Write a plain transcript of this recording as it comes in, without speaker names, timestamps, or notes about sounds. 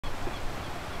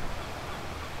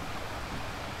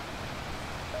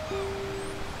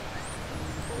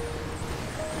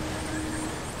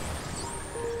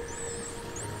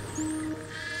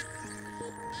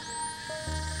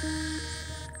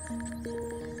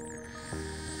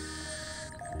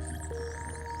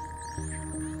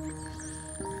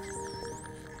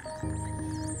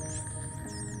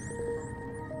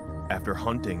After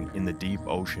hunting in the deep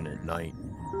ocean at night,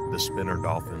 the spinner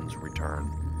dolphins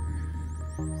return.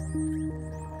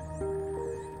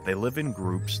 They live in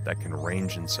groups that can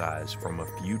range in size from a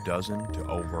few dozen to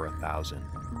over 1,000.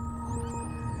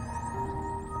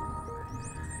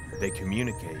 They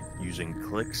communicate using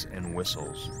clicks and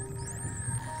whistles.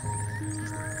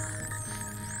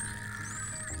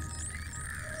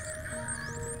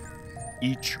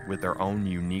 Each with their own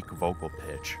unique vocal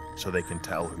pitch so they can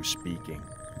tell who's speaking.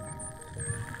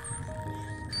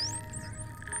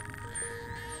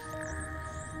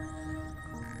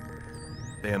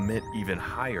 They emit even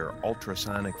higher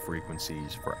ultrasonic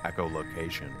frequencies for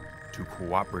echolocation to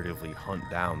cooperatively hunt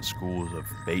down schools of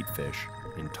baitfish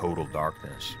in total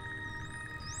darkness.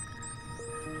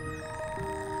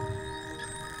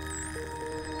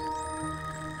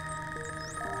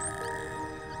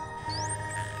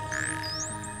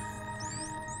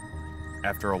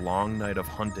 After a long night of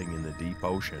hunting in the deep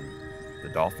ocean, the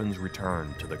dolphins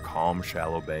return to the calm,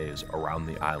 shallow bays around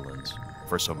the islands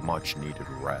for some much-needed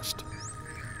rest.